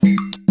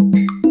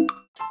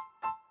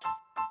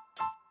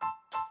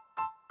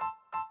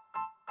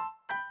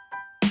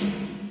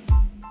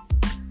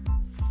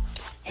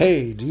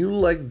Hey, do you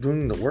like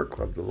doing the work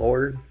of the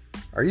Lord?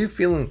 Are you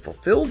feeling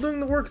fulfilled doing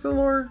the work of the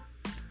Lord?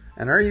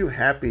 And are you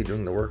happy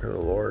doing the work of the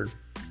Lord?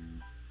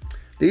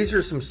 These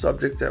are some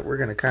subjects that we're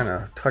going to kind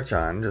of touch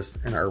on just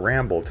in our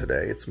ramble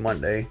today. It's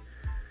Monday.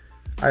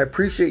 I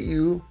appreciate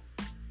you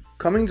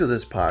coming to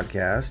this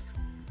podcast.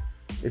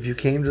 If you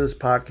came to this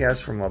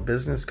podcast from a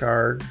business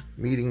card,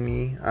 meeting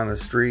me on the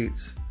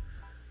streets,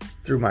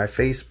 through my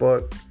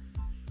Facebook,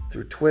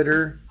 through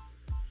Twitter,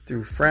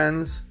 through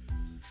friends,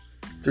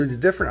 through the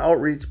different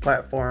outreach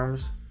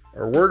platforms,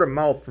 or word of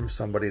mouth from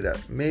somebody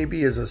that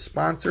maybe is a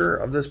sponsor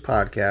of this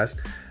podcast,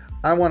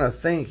 I want to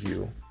thank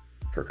you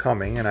for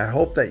coming, and I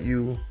hope that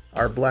you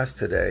are blessed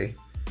today.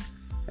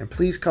 And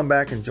please come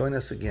back and join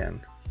us again.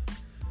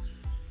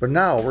 But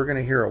now we're going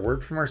to hear a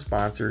word from our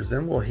sponsors,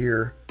 then we'll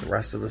hear the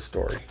rest of the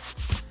story.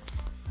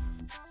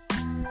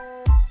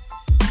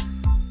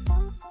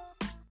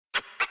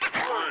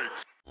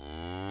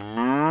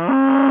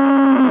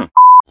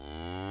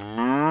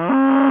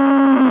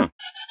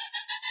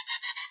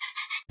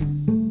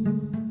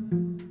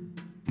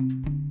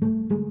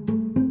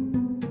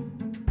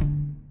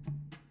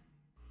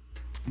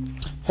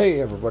 Hey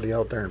everybody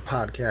out there in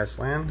podcast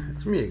land,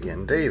 it's me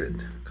again,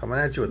 David, coming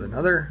at you with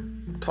another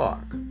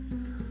talk.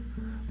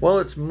 Well,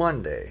 it's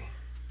Monday,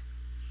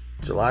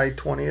 July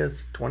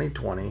 20th,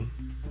 2020,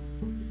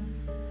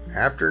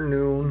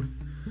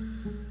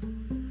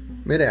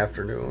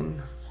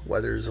 mid-afternoon.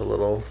 Weather's a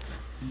little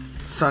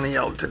sunny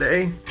out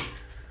today.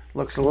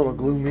 Looks a little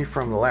gloomy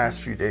from the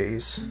last few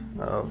days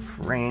of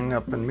rain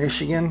up in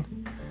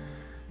Michigan,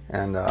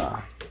 and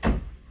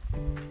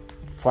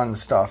fun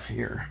stuff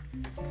here.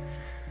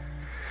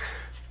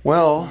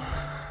 Well,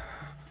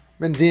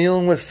 been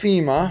dealing with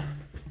FEMA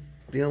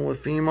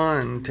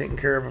and taking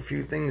care of a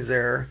few things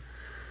there.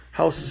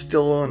 House is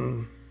still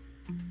in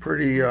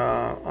pretty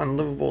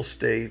unlivable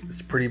state.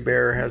 It's pretty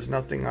bare, has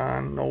nothing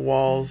on, no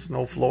walls,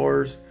 no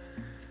floors,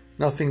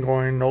 nothing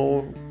going,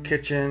 no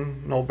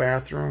kitchen, no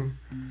bathroom.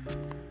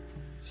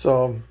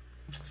 So,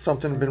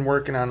 something I've been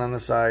working on the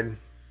side.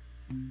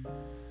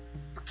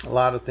 A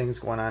lot of things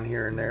going on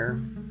here and there.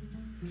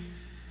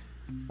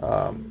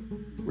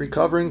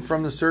 Recovering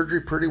from the surgery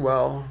pretty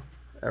well.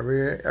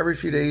 Every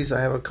few days I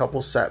have a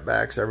couple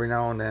setbacks every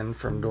now and then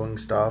from doing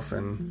stuff,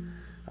 and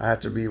I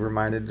have to be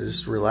reminded to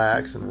just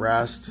relax and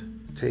rest,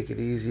 take it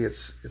easy.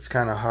 It's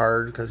kind of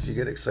hard because you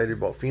get excited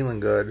about feeling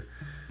good,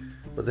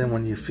 but then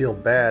when you feel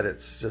bad,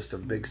 it's just a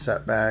big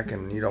setback,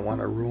 and you don't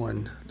want to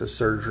ruin the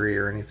surgery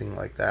or anything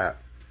like that.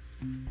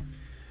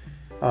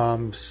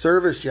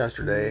 Service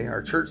yesterday,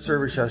 our church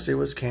service yesterday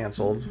was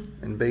canceled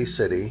in Bay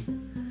City,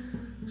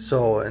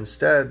 so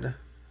instead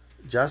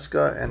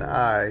Jessica and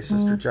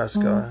Sister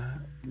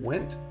Jessica,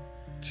 went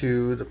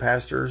to the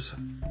pastor's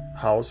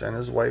house and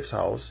his wife's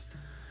house,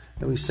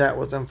 and we sat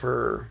with them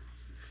for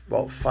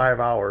about 5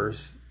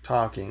 hours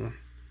talking.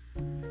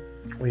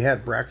 We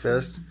had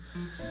breakfast,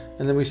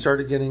 and then we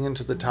started getting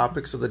into the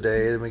topics of the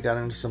day, and we got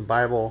into some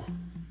Bible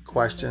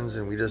questions,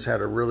 and we just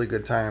had a really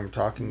good time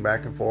talking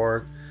back and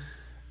forth,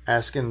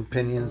 asking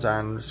opinions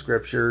on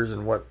scriptures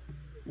and what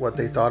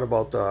they thought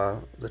about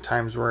the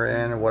times we're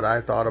in and what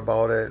I thought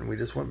about it, and we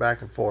just went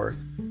back and forth.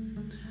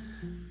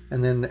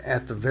 And then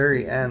at the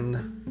very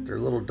end, their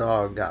little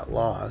dog got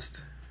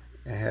lost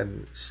and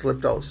had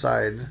slipped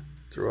outside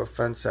through a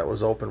fence that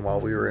was open while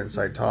we were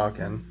inside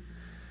talking.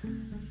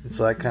 And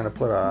so that kind of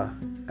put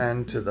an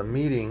end to the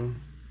meeting.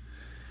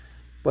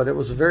 But it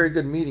was a very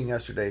good meeting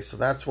yesterday, so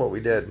that's what we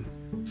did.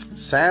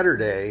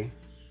 Saturday,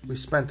 we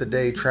spent the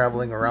day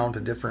traveling around to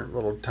different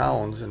little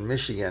towns in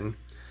Michigan,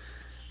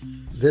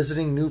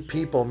 visiting new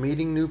people,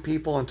 meeting new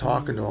people, and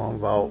talking to them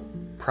about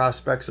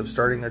prospects of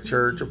starting a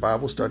church, a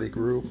Bible study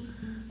group,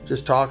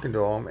 just talking to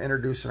them,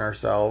 introducing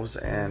ourselves,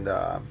 and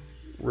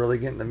really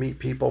getting to meet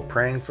people,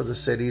 praying for the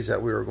cities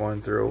that we were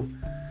going through.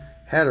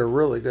 Had a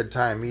really good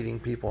time meeting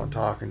people and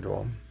talking to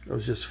them. It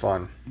was just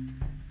fun.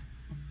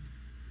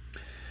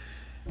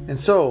 And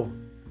so,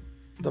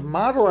 the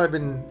model I've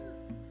been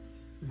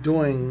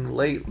doing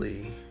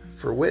lately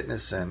for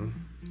witnessing,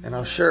 and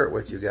I'll share it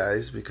with you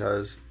guys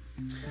because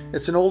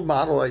it's an old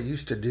model I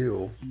used to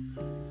do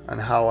on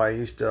how I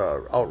used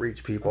to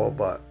outreach people,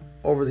 but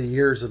over the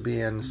years of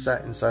being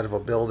set inside of a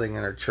building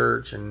in a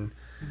church and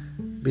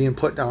being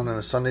put down in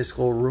a Sunday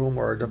school room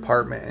or a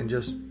department and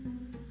just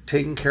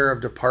taking care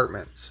of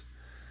departments.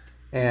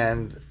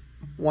 And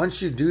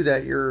once you do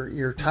that,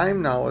 your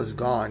time now is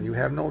gone. You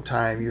have no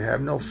time, you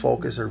have no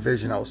focus or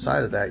vision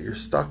outside of that. You're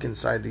stuck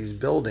inside these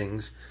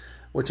buildings,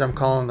 which I'm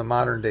calling the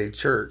modern day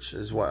church,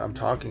 is what I'm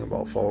talking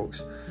about,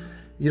 folks.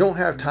 You don't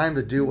have time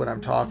to do what I'm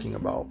talking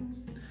about.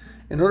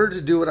 In order to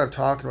do what I'm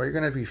talking about, you're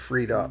going to be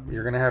freed up.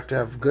 You're going to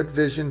have good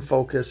vision,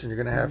 focus, and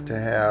you're going to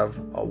have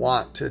a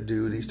want to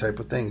do these type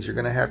of things. You're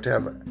going to have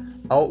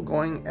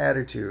outgoing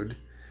attitude,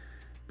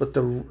 but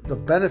the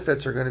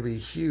benefits are going to be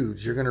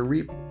huge. You're going to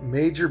reap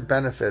major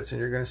benefits, and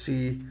you're going to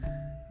see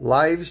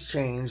lives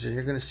change, and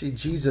you're going to see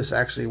Jesus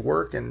actually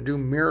work and do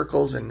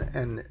miracles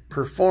and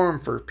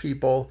perform for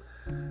people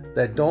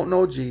that don't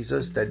know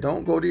Jesus, that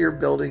don't go to your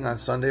building on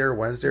Sunday or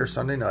Wednesday or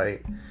Sunday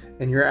night,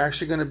 And you're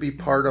actually going to be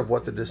part of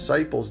what the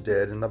disciples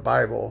did in the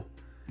Bible.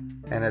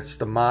 And it's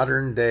the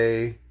modern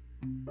day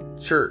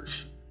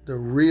church, the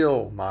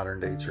real modern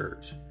day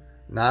church,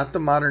 not the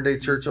modern day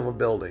church of a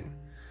building.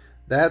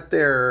 That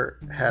there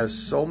has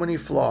so many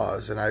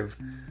flaws, and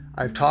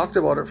I've talked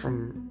about it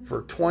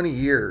for 20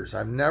 years.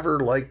 I've never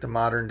liked the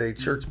modern day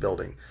church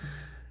building.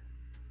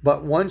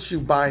 But once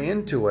you buy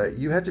into it,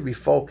 you have to be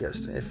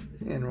focused.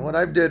 And what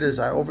I've did is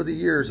over the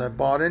years, I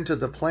bought into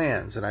the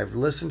plans, and I've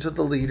listened to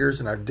the leaders,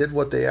 and I've did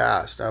what they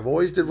asked. I've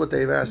always did what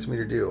they've asked me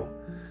to do.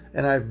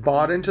 And I've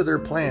bought into their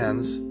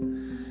plans.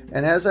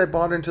 And as I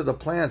bought into the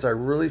plans, I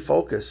really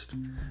focused.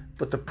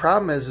 But the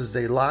problem is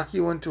they lock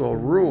you into a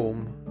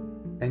room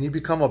and you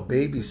become a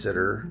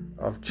babysitter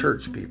of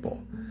church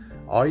people.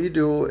 All you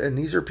do, and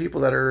these are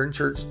people that are in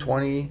church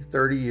 20,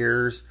 30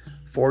 years,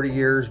 40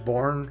 years,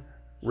 born,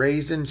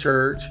 raised in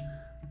church,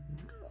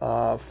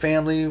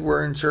 family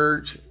were in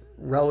church,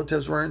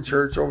 relatives were in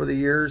church over the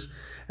years,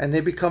 and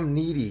they become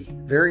needy,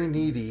 very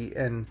needy.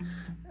 And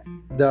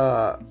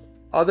the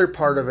other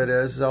part of it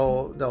is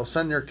they'll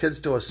send their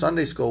kids to a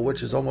Sunday school,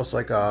 which is almost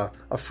like a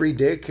free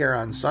daycare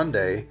on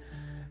Sunday.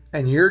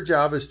 And your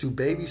job is to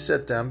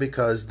babysit them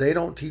because they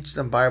don't teach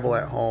them Bible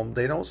at home.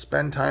 They don't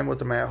spend time with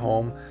them at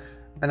home.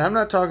 And I'm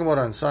not talking about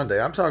on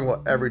Sunday. I'm talking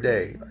about every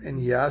day.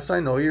 And yes, I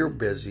know you're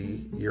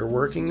busy. You're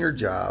working your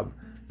job.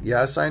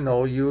 Yes, I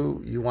know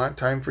you want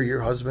time for your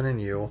husband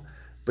and you.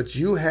 But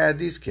you had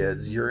these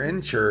kids. You're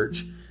in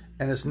church.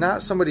 And it's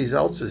not somebody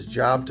else's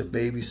job to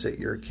babysit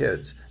your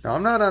kids. Now,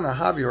 I'm not on a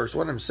hobby horse.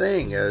 What I'm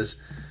saying is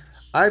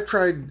I've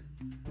tried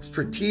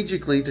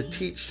strategically to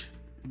teach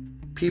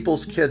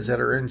people's kids that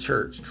are in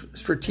church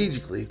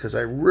strategically, because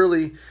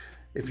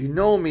if you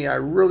know me, I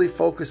really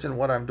focus in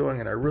what I'm doing,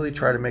 and I really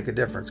try to make a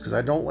difference, because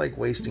I don't like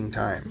wasting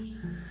time.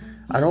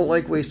 I don't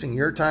like wasting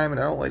your time, and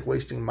I don't like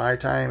wasting my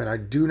time, and I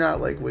do not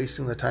like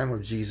wasting the time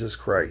of Jesus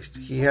Christ.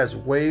 He has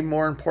way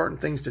more important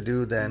things to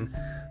do than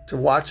to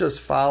watch us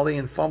folly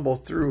and fumble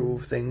through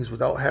things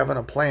without having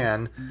a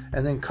plan,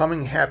 and then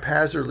coming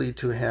haphazardly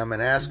to him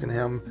and asking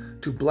him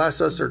to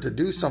bless us or to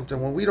do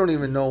something when we don't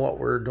even know what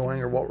we're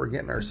doing or what we're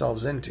getting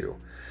ourselves into.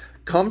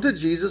 Come to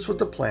Jesus with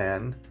a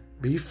plan,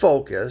 be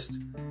focused,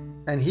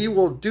 and he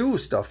will do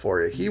stuff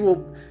for you.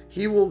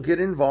 He will get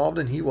involved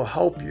and he will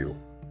help you.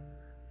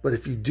 But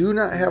if you do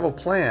not have a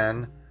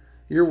plan,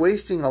 you're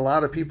wasting a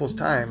lot of people's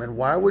time. And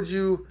why would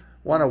you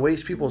want to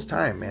waste people's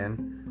time,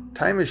 man?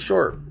 Time is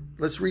short.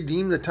 Let's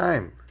redeem the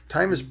time.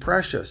 Time is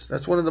precious.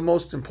 That's one of the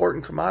most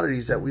important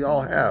commodities that we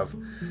all have.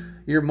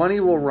 Your money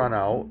will run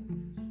out.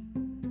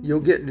 You'll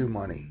get new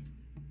money.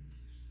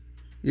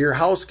 Your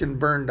house can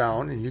burn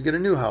down and you get a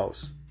new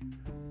house.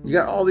 You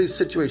got all these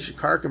situations. Your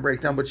car can break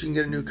down, but you can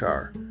get a new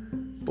car.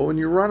 But when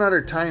you run out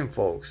of time,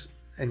 folks,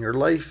 and your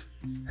life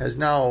has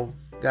now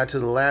got to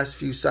the last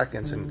few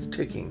seconds and it's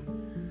ticking,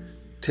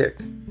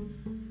 tick,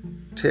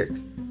 tick,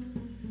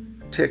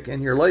 tick,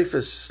 and your life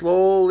is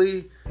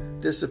slowly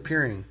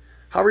disappearing,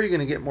 how are you going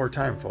to get more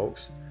time,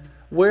 folks?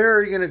 Where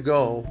are you going to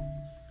go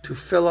to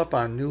fill up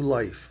on new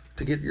life,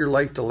 to get your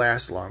life to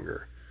last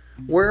longer?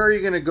 Where are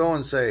you going to go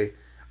and say,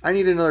 I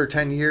need another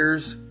 10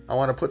 years. I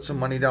want to put some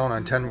money down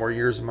on 10 more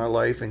years of my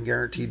life and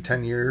guaranteed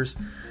 10 years.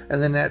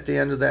 And then at the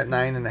end of that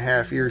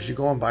 9.5 years, you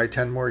go and buy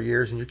 10 more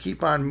years and you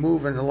keep on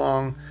moving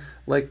along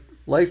like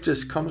life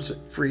just comes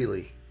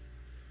freely.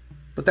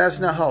 But that's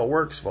not how it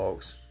works,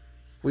 folks.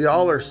 We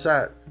all are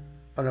set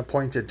an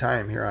appointed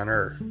time here on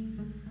earth.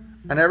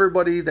 And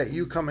everybody that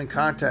you come in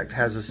contact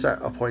has a set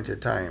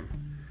appointed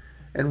time.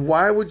 And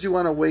why would you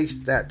want to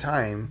waste that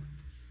time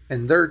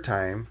and their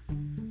time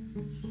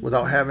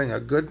without having a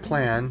good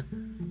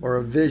plan or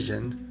a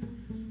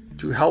vision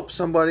to help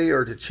somebody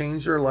or to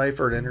change their life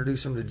or to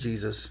introduce them to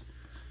Jesus?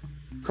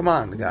 Come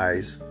on,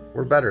 guys.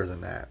 We're better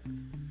than that.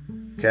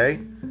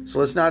 Okay? So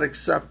let's not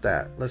accept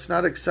that. Let's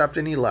not accept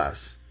any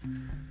less.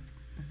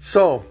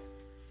 So,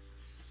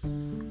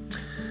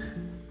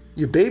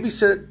 you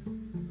babysit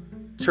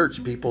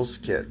church people's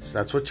kids.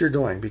 That's what you're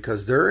doing,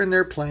 because they're in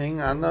there playing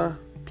on the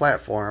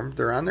platform.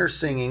 They're on there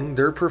singing.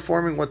 They're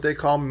performing what they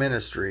call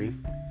ministry.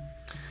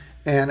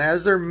 And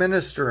as they're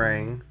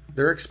ministering,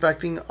 they're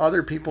expecting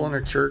other people in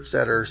a church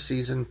that are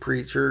seasoned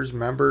preachers,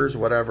 members,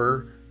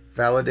 whatever,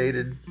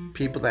 validated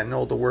people that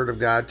know the Word of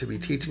God to be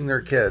teaching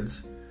their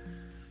kids.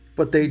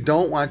 But they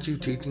don't want you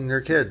teaching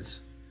their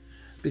kids.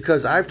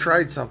 Because I've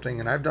tried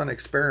something and I've done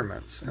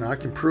experiments, and I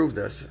can prove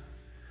this.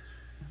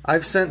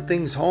 I've sent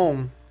things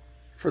home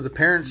for the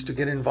parents to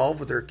get involved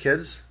with their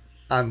kids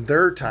on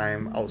their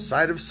time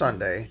outside of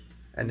Sunday,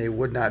 and they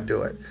would not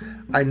do it.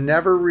 I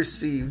never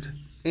received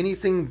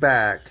anything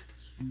back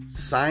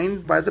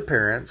signed by the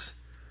parents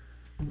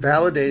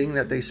validating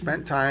that they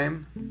spent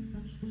time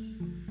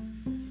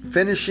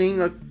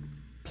finishing a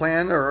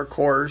plan or a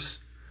course.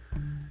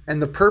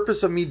 And the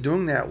purpose of me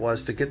doing that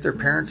was to get their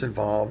parents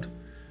involved,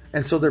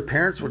 and so their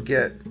parents would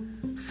get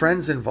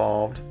friends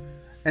involved,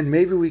 and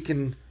maybe we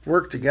can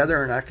work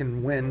together and I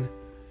can win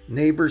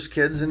neighbors'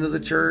 kids into the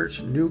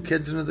church, new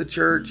kids into the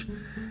church.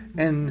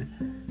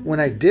 And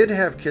when I did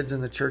have kids in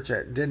the church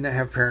that didn't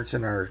have parents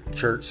in our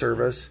church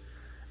service,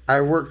 I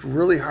worked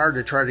really hard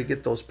to try to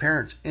get those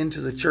parents into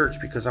the church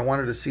because I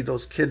wanted to see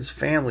those kids'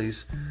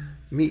 families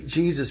meet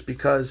Jesus,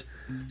 because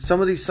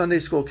some of these Sunday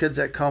school kids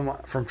that come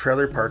from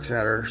trailer parks and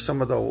that are some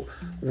of the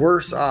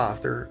worst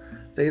off.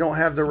 They don't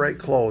have the right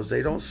clothes.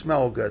 They don't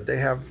smell good. They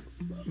have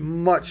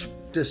much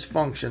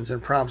dysfunctions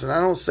and problems. And I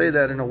don't say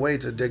that in a way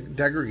to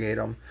degrade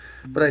them,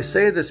 but I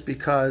say this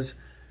because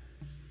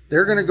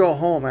they're going to go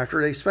home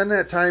after they spend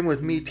that time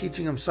with me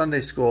teaching them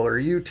Sunday school, or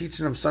you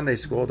teaching them Sunday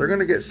school. They're going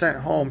to get sent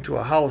home to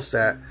a house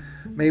that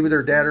maybe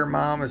their dad or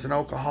mom is an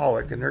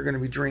alcoholic and they're going to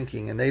be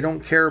drinking and they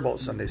don't care about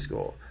Sunday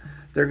school.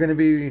 They're going to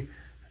be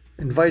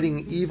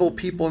inviting evil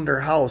people in their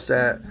house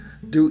that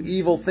do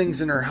evil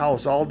things in their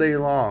house all day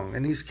long.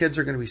 And these kids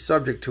are going to be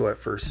subject to it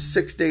for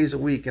 6 days a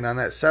week. And on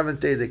that 7th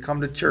day, they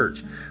come to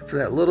church for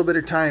that little bit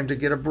of time to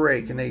get a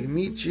break. And they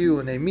meet you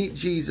and they meet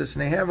Jesus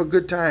and they have a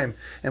good time.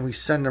 And we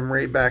send them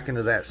right back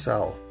into that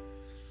cell.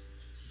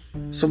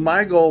 So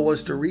my goal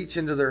was to reach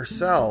into their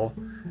cell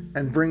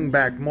and bring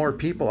back more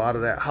people out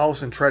of that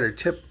house and try to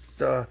tip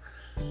the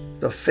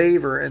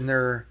favor in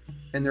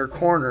their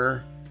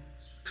corner,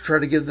 to try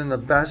to give them the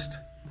best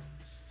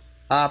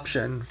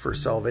option for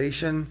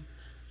salvation,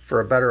 for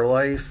a better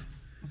life.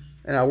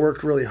 And I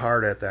worked really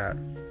hard at that.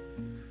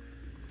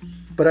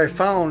 But I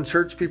found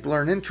church people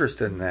aren't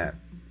interested in that.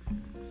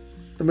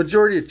 The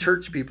majority of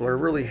church people are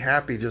really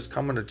happy just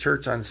coming to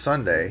church on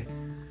Sunday,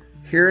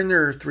 hearing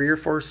their 3 or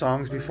 4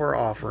 songs before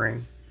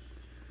offering,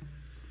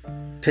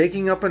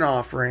 taking up an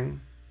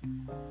offering,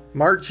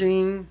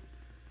 marching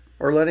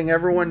or letting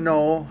everyone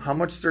know how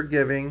much they're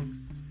giving,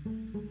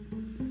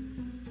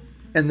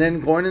 and then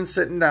going and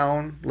sitting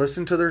down,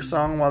 listen to their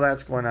song while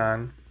that's going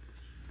on.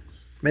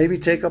 Maybe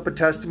take up a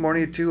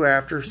testimony or two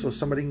after so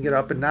somebody can get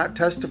up and not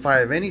testify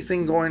of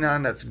anything going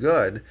on that's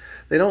good.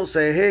 They don't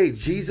say, hey,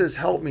 Jesus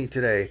helped me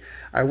today.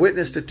 I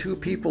witnessed to 2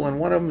 people and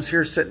one of them's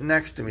here sitting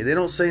next to me. They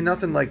don't say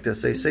nothing like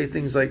this. They say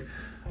things like,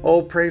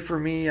 oh, pray for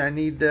me, I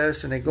need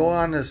this. And they go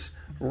on this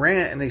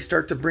rant and they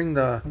start to bring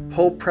the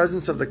whole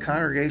presence of the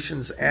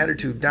congregation's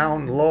attitude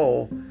down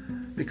low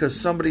because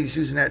somebody's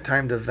using that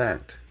time to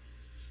vent.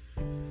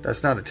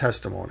 That's not a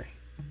testimony.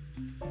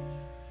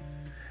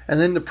 And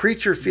then the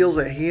preacher feels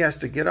that he has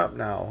to get up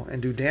now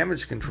and do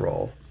damage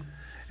control.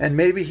 And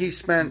maybe he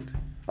spent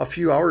a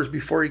few hours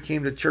before he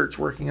came to church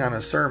working on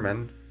a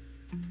sermon,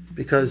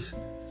 because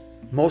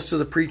most of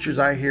the preachers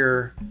I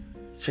hear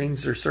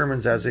change their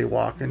sermons as they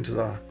walk into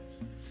the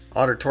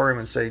auditorium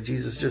and say,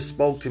 Jesus just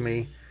spoke to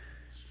me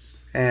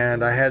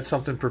and I had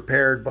something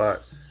prepared,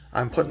 but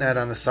I'm putting that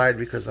on the side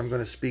because I'm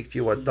going to speak to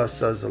you what thus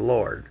says the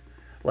Lord.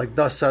 Like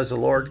thus says the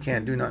Lord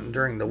can't do nothing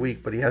during the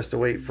week, but he has to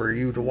wait for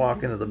you to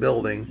walk into the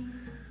building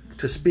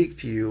to speak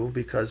to you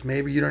because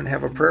maybe you didn't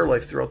have a prayer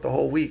life throughout the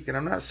whole week. And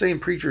I'm not saying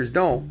preachers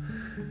don't,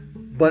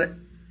 but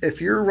if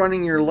you're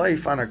running your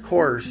life on a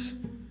course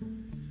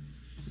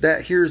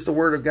that hears the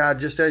word of God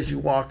just as you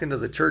walk into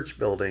the church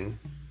building,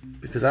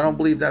 because I don't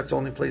believe that's the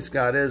only place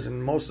God is,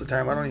 and most of the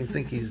time I don't even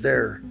think he's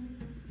there.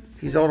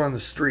 He's out on the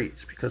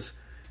streets, because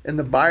in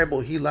the Bible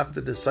he left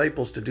the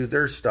disciples to do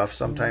their stuff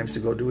sometimes to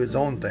go do his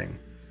own thing.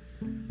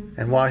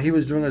 And while he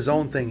was doing his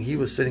own thing, he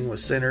was sitting with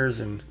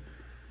sinners and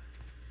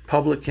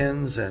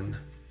publicans and,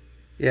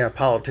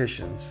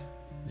 politicians.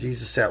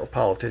 Jesus sat with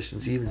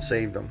politicians. He even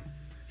saved them.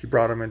 He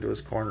brought them into his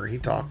corner. He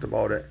talked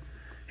about it.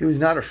 He was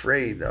not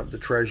afraid of the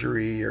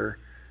treasury or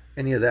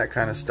any of that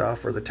kind of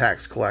stuff, or the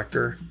tax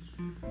collector.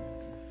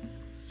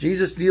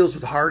 Jesus deals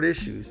with hard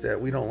issues that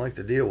we don't like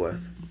to deal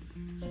with.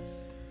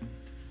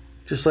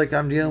 Just like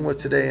I'm dealing with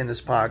today in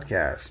this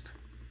podcast.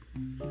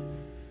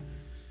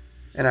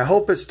 And I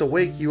hope it's to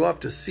wake you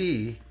up to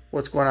see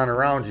what's going on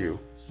around you.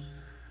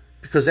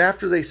 Because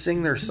after they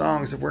sing their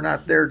songs, if we're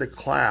not there to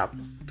clap,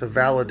 to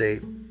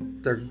validate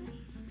their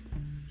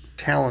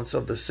talents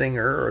of the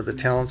singer, or the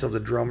talents of the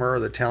drummer, or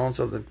the talents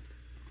of the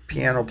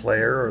piano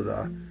player, or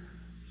the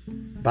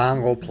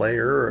bongo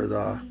player, or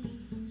the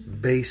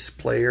bass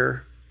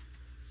player,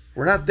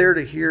 we're not there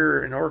to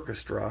hear an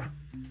orchestra.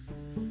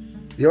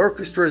 The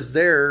orchestra is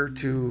there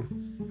to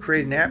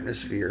create an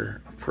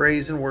atmosphere of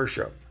praise and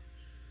worship.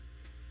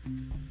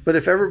 But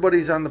if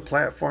everybody's on the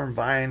platform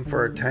vying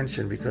for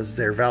attention because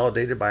they're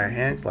validated by a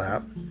hand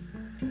clap,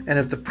 and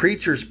if the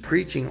preacher's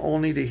preaching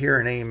only to hear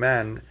an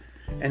amen,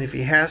 and if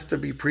he has to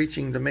be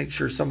preaching to make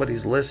sure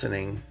somebody's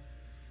listening,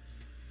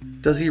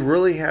 does he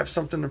really have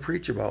something to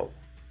preach about?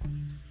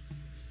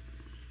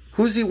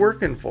 Who's he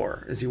working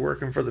for? Is he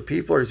working for the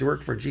people, or is he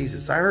working for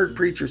Jesus? I heard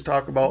preachers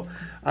talk about,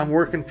 I'm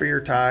working for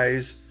your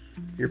tithes.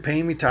 You're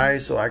paying me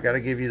tithes, so I got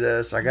to give you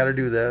this. I got to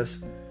do this.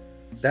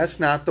 That's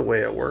not the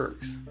way it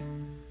works.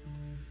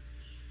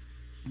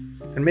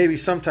 And maybe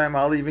sometime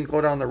I'll even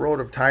go down the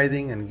road of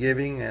tithing and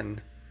giving, and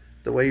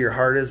the way your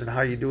heart is and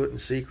how you do it in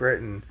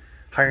secret, and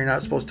how you're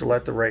not supposed to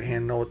let the right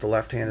hand know what the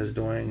left hand is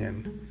doing,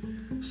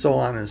 and so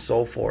on and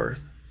so forth.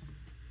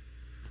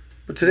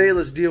 But today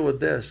let's deal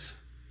with this,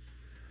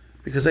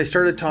 because I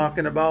started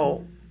talking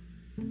about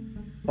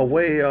a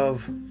way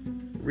of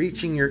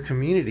reaching your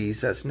communities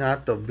that's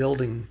not the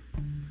building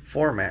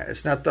format.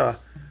 It's not the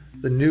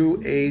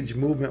new age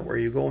movement where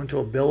you go into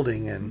a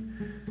building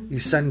and you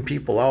send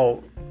people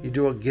out, you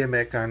do a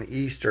gimmick on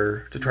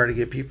Easter to try to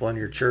get people in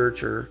your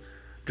church, or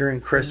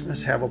during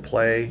Christmas have a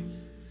play,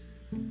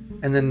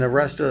 and then the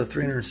rest of the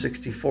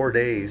 364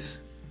 days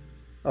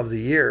of the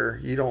year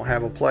you don't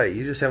have a play.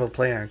 You just have a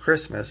play on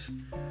Christmas.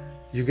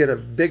 You get a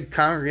big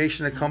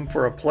congregation to come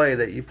for a play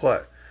that you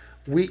put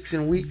weeks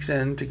and weeks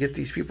in to get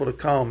these people to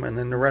come, and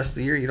then the rest of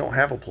the year you don't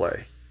have a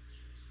play.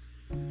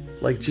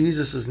 Like,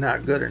 Jesus is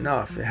not good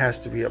enough. It has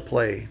to be a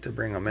play to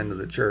bring them into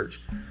the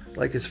church.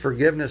 Like, his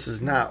forgiveness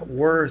is not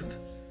worth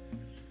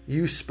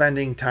you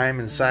spending time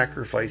and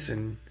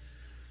sacrificing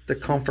the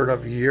comfort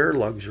of your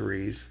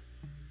luxuries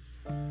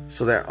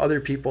so that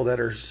other people that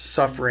are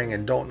suffering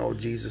and don't know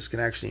Jesus can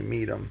actually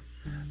meet him.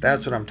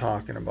 That's what I'm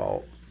talking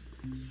about.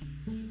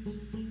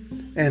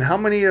 And how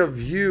many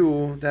of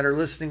you that are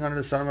listening under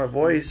the sound of my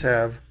voice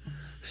have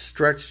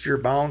stretched your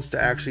bounds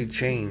to actually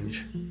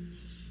change?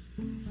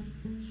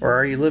 Or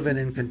are you living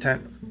in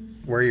content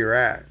where you're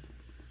at?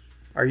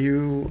 Are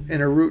you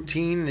in a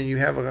routine and you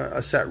have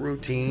a set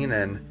routine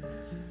and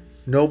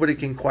nobody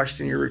can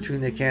question your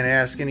routine? They can't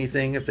ask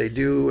anything. If they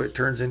do, it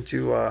turns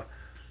into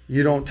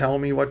you don't tell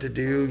me what to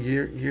do.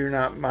 You're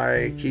not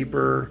my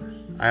keeper.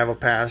 I have a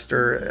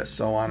pastor,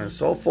 so on and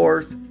so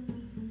forth.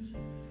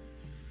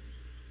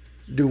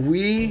 Do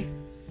we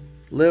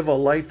live a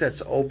life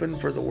that's open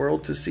for the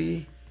world to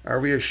see? Are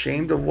we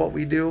ashamed of what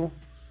we do?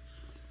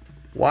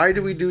 Why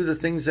do we do the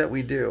things that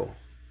we do?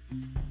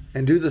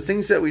 And do the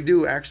things that we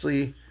do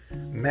actually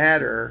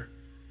matter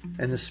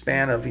in the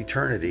span of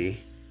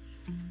eternity?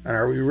 And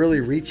are we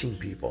really reaching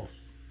people?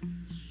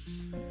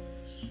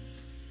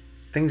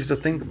 Things to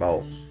think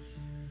about.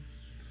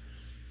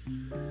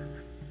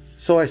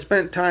 So I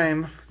spent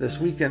time this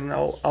weekend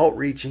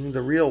outreaching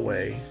the real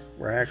way,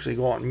 where I actually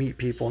go out and meet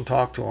people and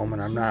talk to them,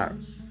 and I'm not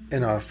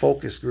in a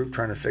focus group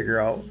trying to figure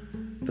out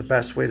the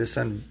best way to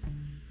send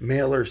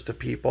mailers to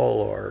people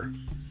or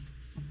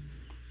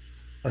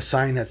a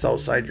sign that's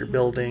outside your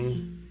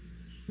building.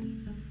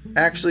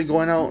 Actually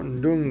going out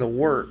and doing the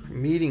work,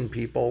 meeting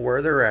people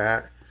where they're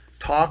at,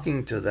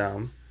 talking to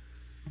them,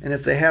 and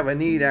if they have a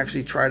need,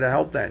 actually try to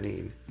help that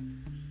need.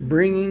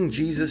 Bringing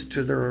Jesus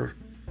to their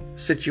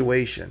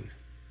situation,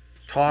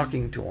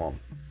 talking to them.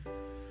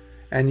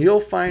 And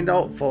you'll find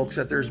out, folks,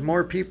 that there's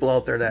more people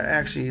out there that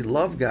actually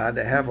love God,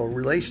 that have a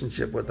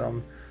relationship with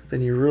him,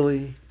 than you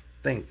really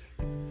think.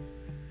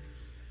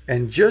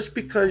 And just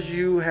because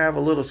you have a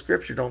little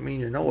scripture don't mean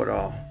you know it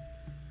all.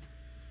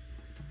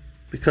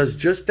 Because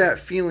just that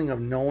feeling of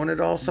knowing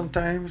it all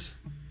sometimes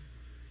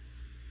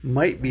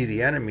might be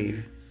the enemy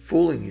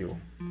fooling you,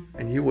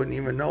 and you wouldn't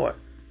even know it.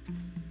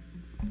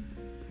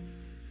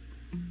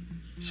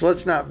 So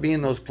let's not be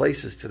in those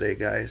places today,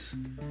 guys.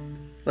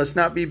 Let's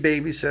not be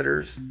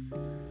babysitters.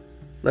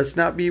 Let's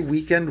not be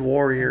weekend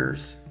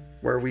warriors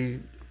where we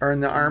are in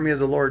the army of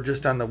the Lord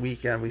just on the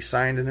weekend. We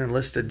signed and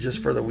enlisted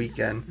just for the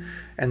weekend,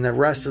 and the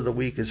rest of the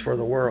week is for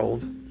the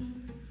world.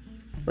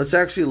 Let's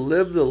actually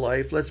live the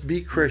life. Let's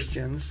be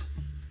Christians.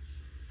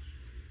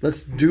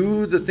 Let's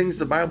do the things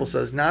the Bible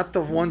says, not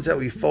the ones that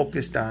we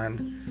focused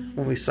on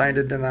when we signed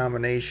a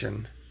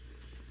denomination.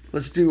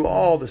 Let's do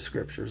all the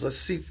scriptures. Let's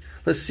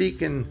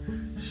seek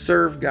and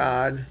serve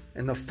God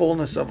in the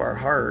fullness of our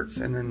hearts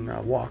and in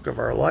the walk of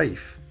our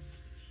life.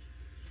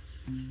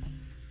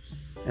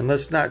 And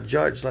let's not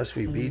judge lest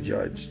we be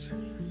judged,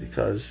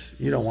 because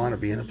you don't want to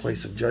be in a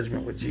place of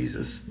judgment with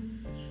Jesus.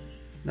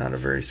 It's not a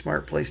very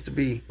smart place to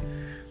be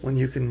when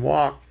you can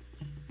walk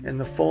in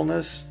the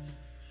fullness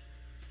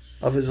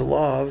of his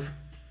love.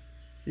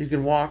 You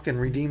can walk and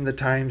redeem the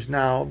times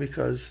now,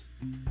 because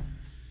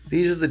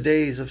these are the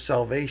days of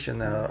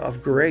salvation,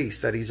 of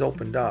grace that he's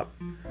opened up.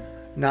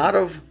 Not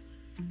of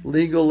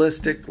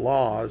legalistic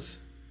laws.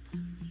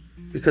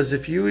 Because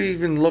if you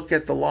even look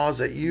at the laws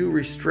that you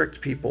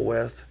restrict people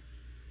with,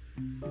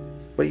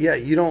 but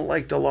yet you don't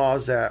like the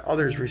laws that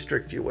others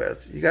restrict you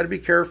with, you got to be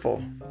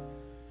careful.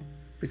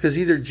 Because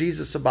either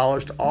Jesus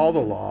abolished all the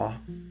law,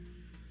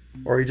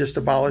 or he just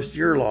abolished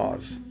your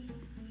laws.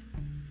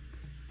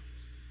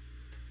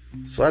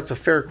 So that's a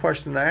fair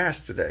question to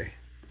ask today.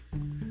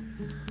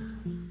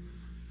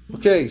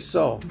 Okay,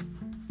 so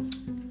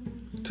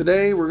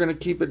today we're going to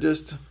keep it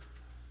just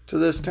to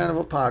this kind of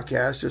a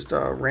podcast, just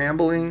a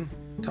rambling,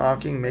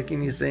 talking,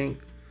 making you think,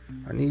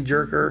 a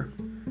knee-jerker.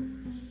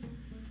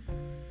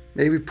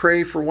 Maybe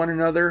pray for one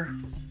another,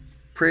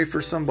 pray for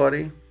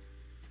somebody.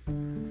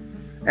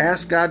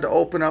 Ask God to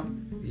open up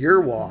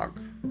your walk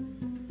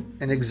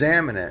and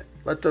examine it.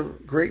 Let the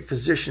great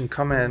physician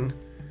come in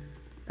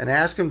and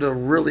ask him to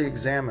really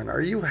examine.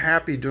 Are you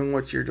happy doing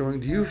what you're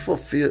doing? Do you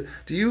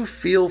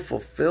feel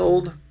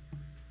fulfilled?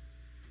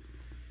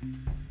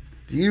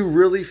 Do you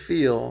really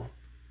feel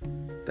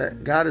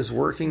that God is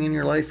working in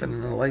your life and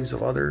in the lives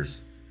of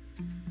others?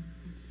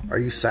 Are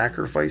you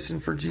sacrificing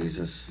for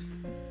Jesus?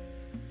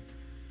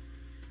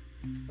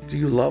 Do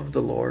you love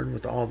the Lord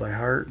with all thy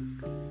heart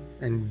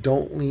and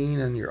don't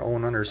lean on your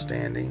own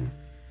understanding?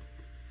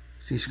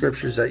 See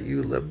scriptures that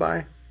you live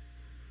by?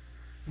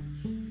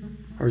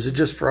 Or is it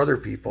just for other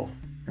people?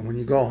 And when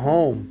you go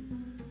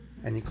home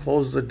and you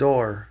close the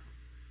door,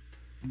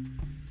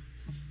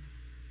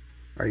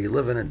 are you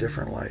living a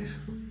different life?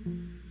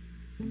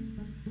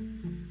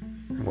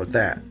 And with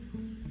that,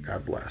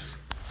 God bless.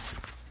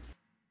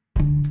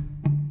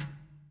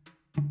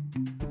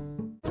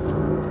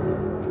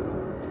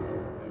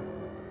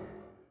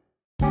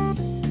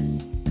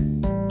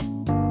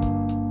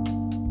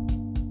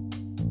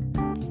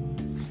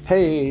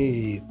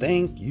 Hey,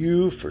 thank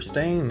you for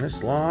staying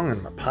this long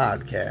in my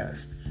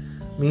podcast.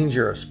 It means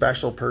you're a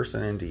special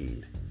person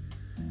indeed.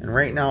 And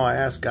right now I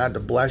ask God to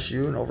bless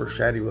you and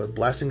overshadow you with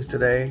blessings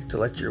today, to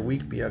let your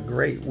week be a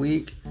great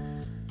week,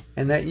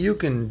 and that you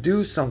can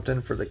do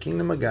something for the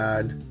kingdom of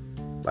God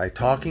by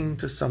talking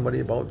to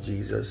somebody about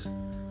Jesus,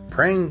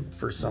 praying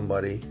for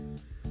somebody,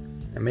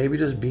 and maybe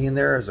just being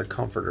there as a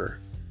comforter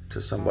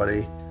to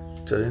somebody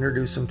to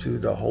introduce them to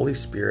the Holy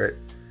Spirit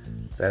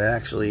that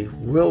actually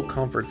will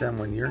comfort them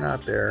when you're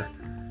not there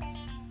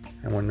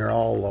and when they're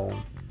all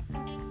alone.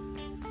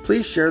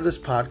 Please share this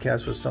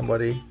podcast with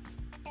somebody.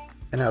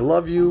 And I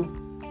love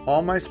you,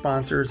 all my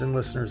sponsors and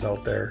listeners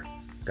out there.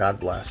 God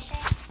bless.